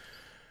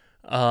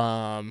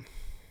 Wow.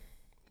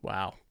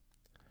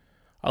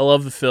 I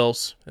love the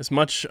Phils. As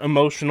much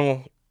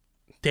emotional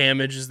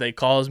damage as they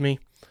cause me,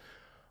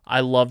 I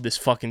love this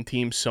fucking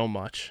team so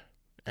much.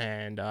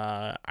 And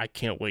I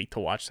can't wait to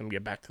watch them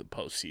get back to the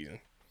postseason.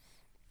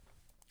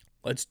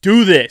 Let's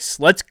do this.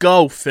 Let's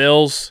go,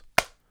 Phils.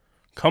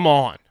 Come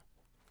on.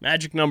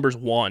 Magic number's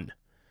 1.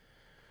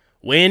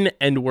 Win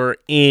and we're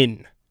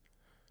in.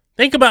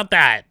 Think about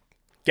that.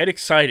 Get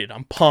excited.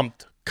 I'm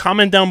pumped.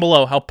 Comment down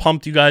below how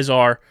pumped you guys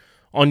are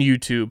on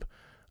YouTube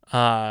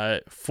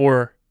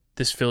for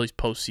this Phillies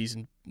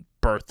postseason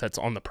berth that's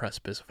on the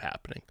precipice of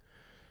happening.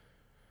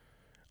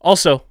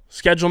 Also,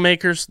 schedule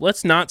makers,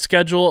 let's not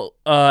schedule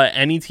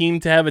any team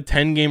to have a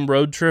 10-game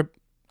road trip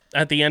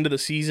at the end of the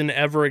season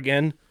ever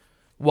again,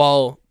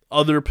 while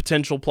other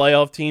potential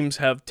playoff teams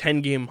have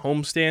 10-game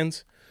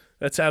homestands.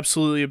 That's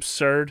absolutely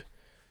absurd.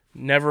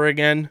 Never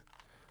again.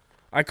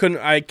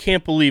 I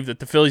can't believe that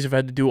the Phillies have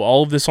had to do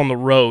all of this on the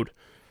road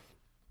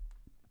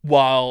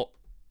while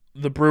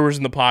the Brewers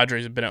and the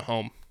Padres have been at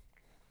home.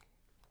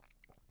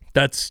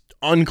 That's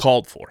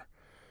uncalled for.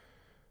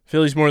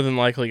 Phillies more than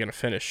likely going to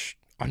finish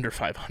under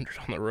 500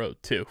 on the road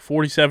too.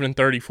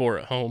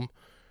 47-34 at home.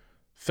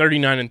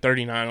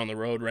 39-39 on the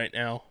road right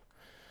now.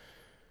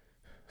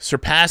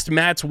 Surpassed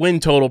Matt's win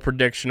total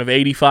prediction of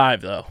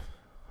 85 though.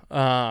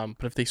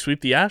 But if they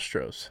sweep the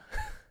Astros,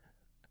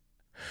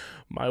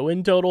 my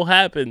win total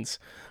happens.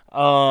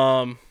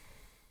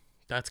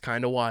 That's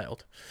kind of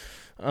wild.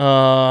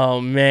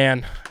 Oh,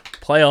 man.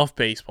 Playoff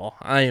baseball.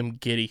 I am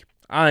giddy.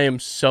 I am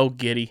so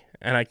giddy.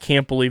 And I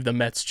can't believe the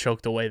Mets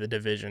choked away the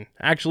division.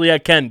 Actually, I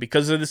can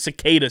because of the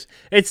Cicadas.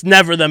 It's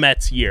never the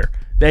Mets' year.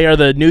 They are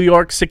the New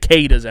York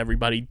Cicadas,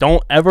 everybody.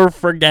 Don't ever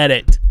forget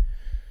it.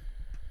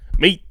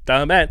 Meet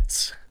the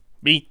Mets.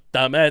 Meet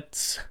the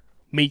Mets.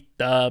 Meet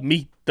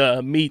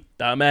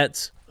the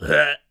Mets.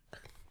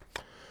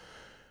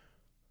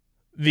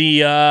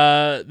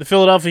 The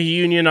Philadelphia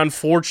Union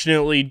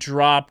unfortunately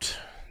dropped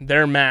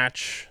their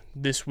match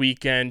this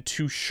weekend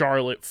to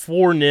Charlotte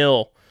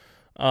 4-0.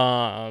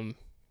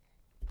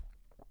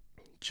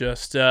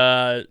 Just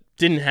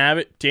didn't have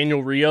it.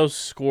 Daniel Rios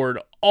scored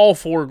all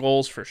 4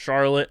 goals for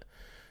Charlotte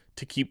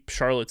to keep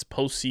Charlotte's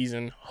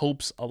postseason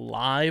hopes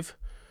alive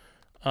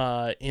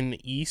in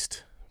the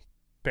East.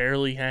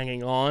 Barely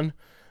hanging on.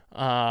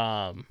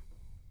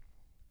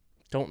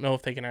 Don't know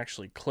if they can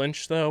actually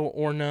clinch, though,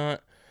 or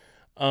not.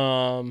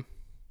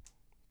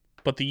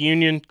 But the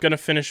Union going to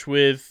finish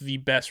with the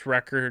best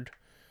record,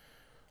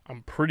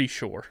 I'm pretty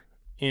sure,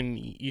 in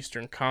the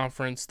Eastern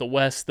Conference. The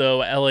West, though,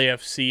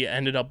 LAFC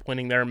ended up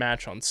winning their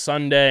match on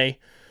Sunday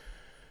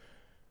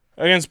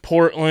against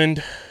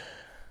Portland,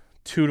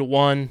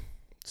 2-1.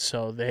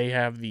 So they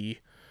have the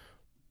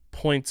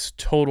points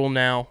total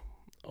now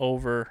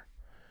over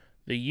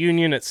the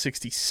Union at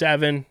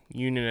 67,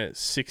 Union at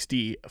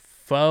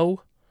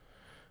 64.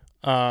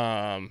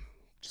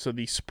 So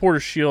the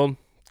Supporter Shield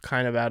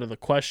kind of out of the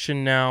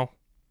question now,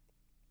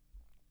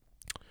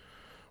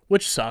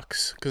 which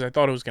sucks because I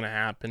thought it was going to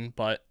happen,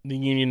 but the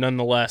Union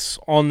nonetheless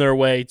on their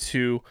way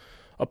to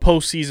a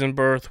postseason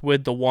berth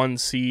with the 1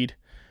 seed.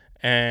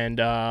 And,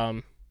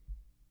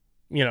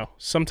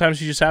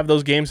 sometimes you just have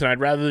those games, and I'd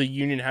rather the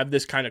Union have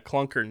this kind of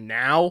clunker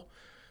now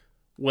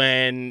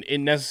when it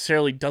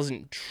necessarily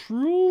doesn't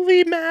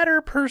truly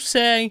matter per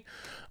se.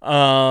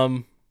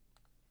 Just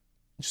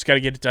got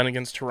to get it done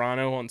against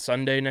Toronto on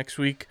Sunday next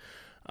week.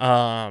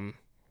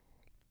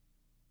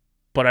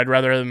 But I'd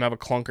rather them have a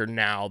clunker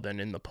now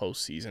than in the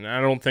postseason. I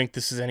don't think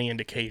this is any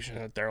indication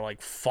that they're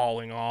like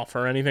falling off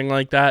or anything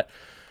like that.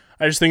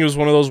 I just think it was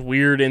one of those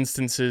weird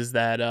instances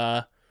that,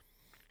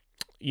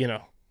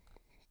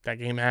 that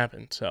game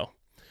happened. So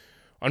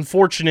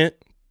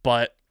unfortunate,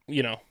 but,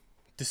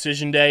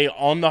 decision day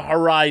on the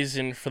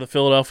horizon for the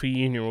Philadelphia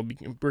Union. We're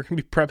going to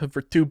be prepping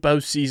for 2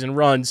 postseason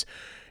runs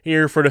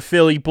here for the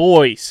Philly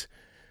boys.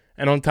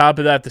 And on top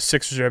of that, the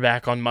Sixers are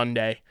back on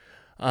Monday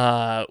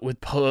with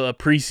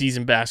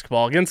preseason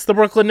basketball against the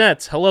Brooklyn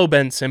Nets. Hello,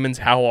 Ben Simmons.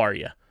 How are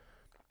you?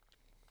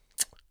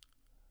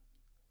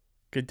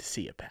 Good to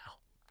see you, pal.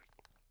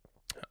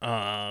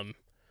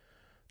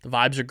 The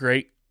vibes are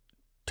great.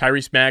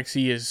 Tyrese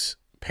Maxey is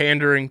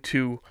pandering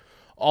to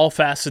all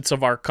facets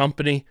of our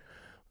company.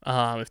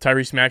 If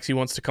Tyrese Maxey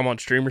wants to come on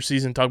Streamer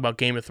Season, talk about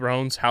Game of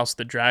Thrones, House of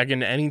the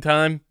Dragon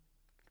anytime,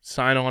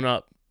 sign on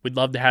up. We'd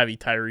love to have you,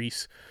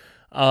 Tyrese.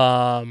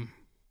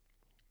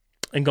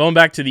 And going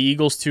back to the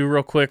Eagles too,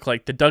 real quick,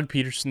 like the Doug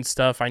Peterson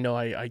stuff, I know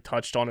I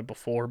touched on it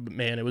before, but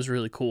man, it was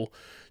really cool.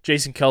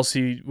 Jason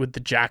Kelce with the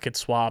jacket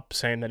swap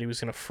saying that he was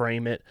going to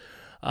frame it.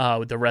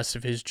 with the rest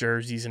of his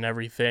jerseys and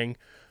everything.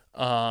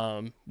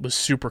 Was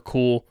super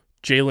cool.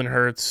 Jalen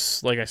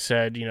Hurts, like I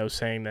said,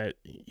 saying that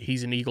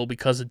he's an Eagle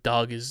because of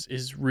Doug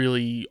is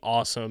really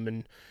awesome.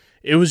 And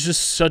it was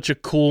just such a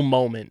cool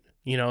moment.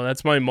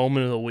 That's my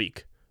moment of the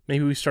week.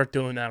 Maybe we start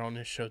doing that on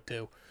this show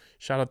too.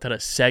 Shout out to the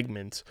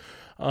segments.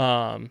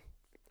 But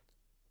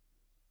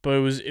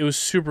it was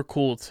super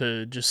cool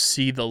to just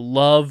see the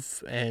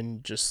love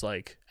and just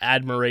like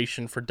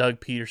admiration for Doug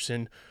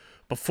Peterson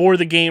before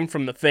the game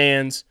from the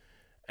fans,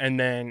 and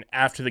then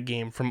after the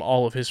game from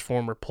all of his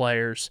former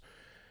players.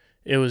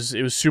 It was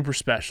super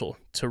special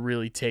to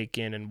really take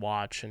in and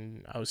watch,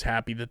 and I was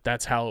happy that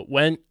that's how it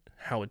went,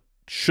 how it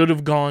should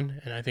have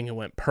gone, and I think it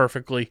went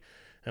perfectly,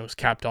 and was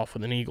capped off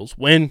with an Eagles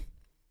win.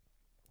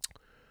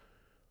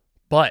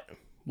 But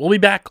we'll be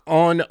back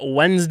on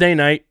Wednesday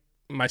night,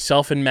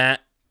 myself and Matt,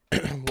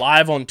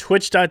 live on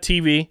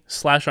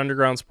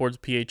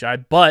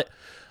twitch.tv/undergroundsportsphi. But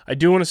I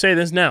do want to say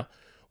this now.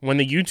 When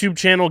the YouTube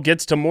channel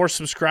gets to more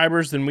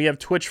subscribers than we have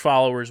Twitch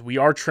followers, we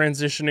are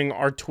transitioning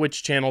our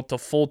Twitch channel to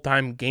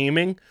full-time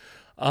gaming.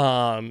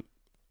 So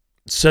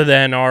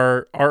then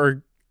our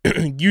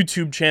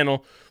YouTube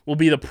channel will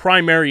be the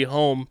primary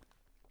home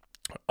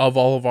of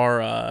all of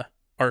our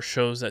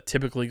shows that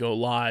typically go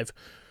live.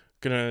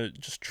 Gonna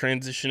just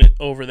transition it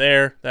over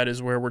there. That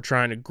is where we're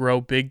trying to grow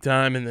big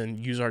time, and then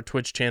use our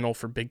Twitch channel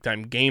for big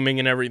time gaming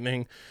and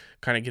everything.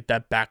 Kind of get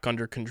that back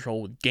under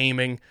control with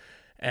gaming,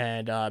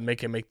 and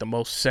make it make the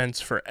most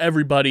sense for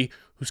everybody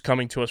who's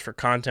coming to us for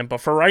content. But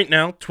for right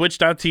now,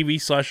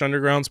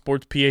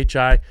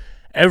 twitch.tv/undergroundsportsphi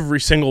every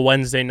single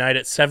Wednesday night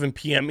at 7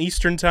 p.m.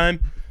 Eastern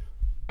Time.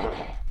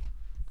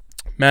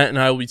 Matt and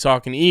I will be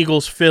talking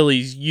Eagles,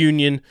 Phillies,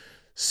 Union,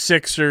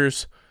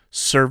 Sixers,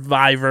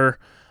 Survivor.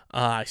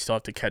 I still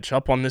have to catch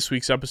up on this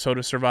week's episode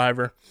of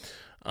Survivor.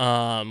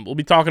 We'll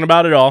be talking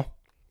about it all.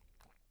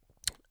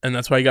 And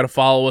that's why you got to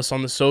follow us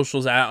on the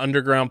socials at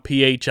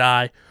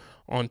UndergroundPHI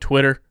on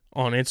Twitter,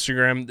 on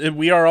Instagram.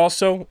 We are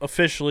also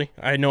officially,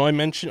 I know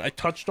I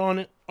touched on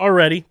it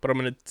already, but I'm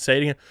going to say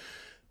it again.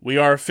 We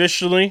are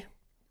officially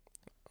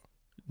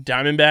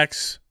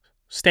Diamondbacks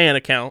Stan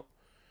account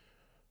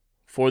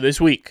for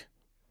this week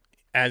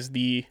as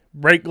the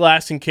break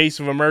glass in case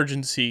of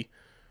emergency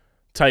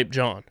type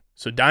John.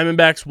 So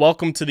Diamondbacks,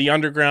 welcome to the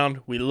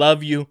Underground. We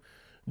love you.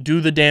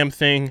 Do the damn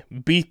thing.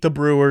 Beat the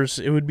Brewers.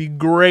 It would be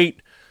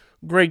great.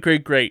 Great.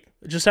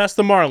 Just ask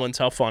the Marlins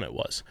how fun it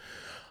was.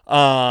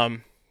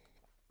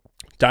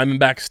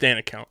 Diamondbacks Stan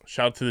account.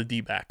 Shout out to the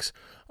D-backs.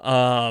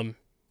 Follow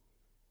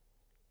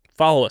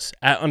us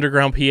at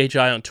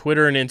UndergroundPHI on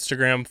Twitter and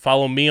Instagram.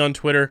 Follow me on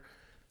Twitter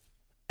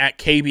at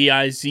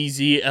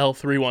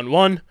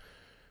KBIZZL311.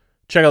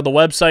 Check out the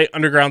website,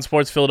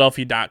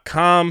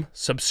 undergroundsportsphiladelphia.com.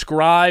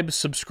 Subscribe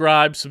to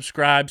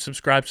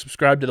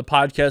the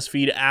podcast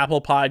feed,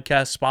 Apple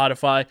Podcasts,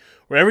 Spotify,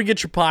 wherever you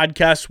get your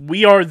podcasts.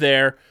 We are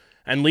there.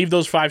 And leave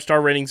those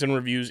 5-star ratings and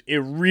reviews. It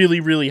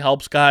really, really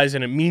helps, guys,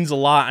 and it means a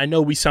lot. I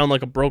know we sound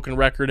like a broken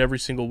record every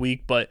single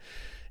week, but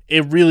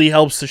it really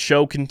helps the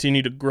show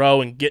continue to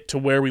grow and get to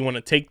where we want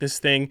to take this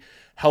thing.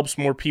 Helps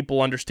more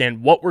people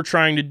understand what we're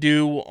trying to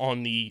do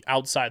on the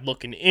outside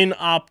looking in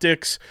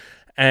optics.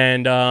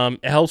 And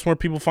it helps more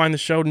people find the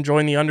show and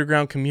join the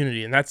underground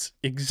community. And that's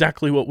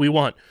exactly what we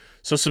want.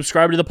 So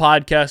subscribe to the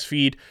podcast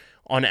feed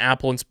on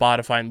Apple and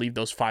Spotify and leave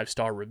those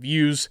 5-star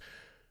reviews.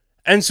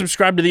 And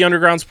subscribe to the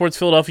Underground Sports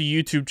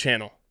Philadelphia YouTube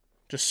channel.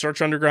 Just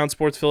search Underground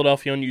Sports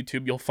Philadelphia on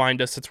YouTube. You'll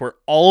find us. That's where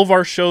all of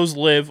our shows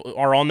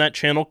are on that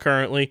channel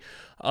currently.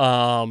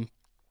 And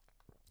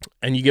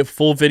you get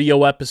full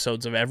video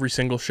episodes of every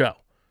single show.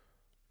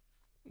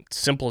 It's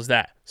simple as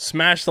that.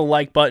 Smash the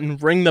like button,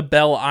 ring the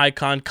bell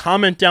icon,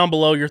 comment down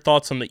below your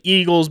thoughts on the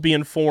Eagles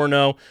being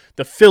 4-0,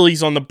 the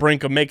Phillies on the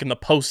brink of making the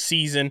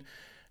postseason,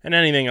 and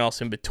anything else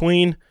in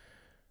between.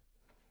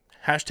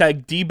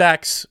 Hashtag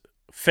DBacks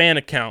fan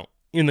account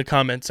in the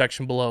comment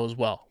section below as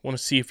well. Want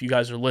to see if you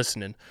guys are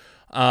listening.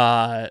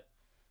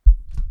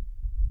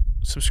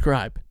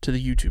 Subscribe to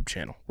the YouTube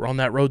channel. We're on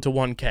that road to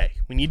 1K.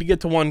 We need to get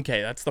to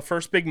 1K. That's the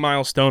first big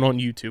milestone on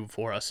YouTube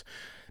for us.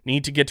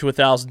 Need to get to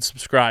 1,000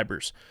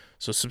 subscribers.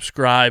 So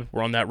subscribe.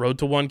 We're on that road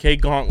to 1K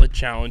Gauntlet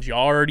Challenge. You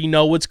already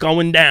know what's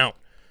going down.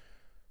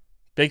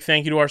 Big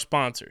thank you to our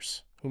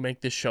sponsors who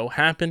make this show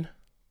happen.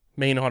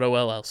 Main Auto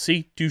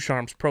LLC,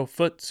 Ducharme's Pro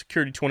Foot,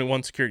 Security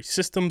 21 Security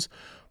Systems,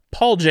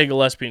 Paul J.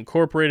 Gillespie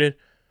Incorporated,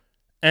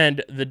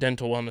 and the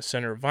Dental Wellness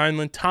Center of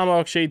Vineland.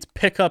 Tomahawk Shades,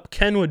 Pickup,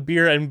 Kenwood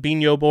Beer, and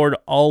Bino Board.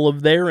 All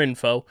of their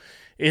info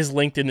is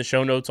linked in the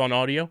show notes on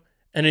audio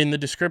and in the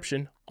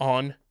description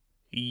on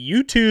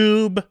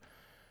YouTube.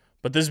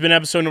 But this has been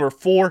episode number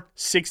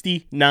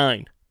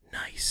 469.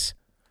 Nice.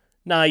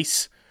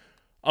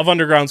 Of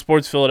Underground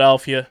Sports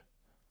Philadelphia.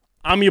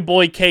 I'm your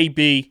boy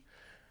KB.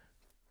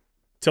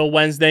 Till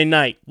Wednesday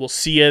night. We'll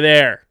see you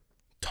there.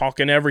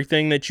 Talking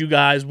everything that you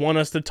guys want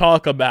us to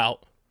talk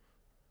about.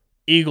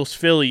 Eagles,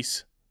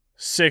 Phillies,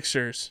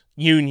 Sixers,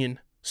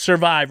 Union,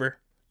 Survivor.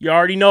 You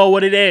already know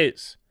what it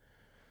is.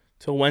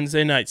 Till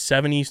Wednesday night,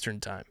 7 Eastern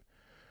time.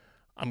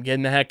 I'm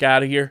getting the heck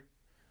out of here.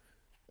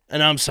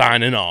 And I'm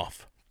signing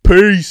off.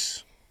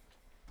 Peace.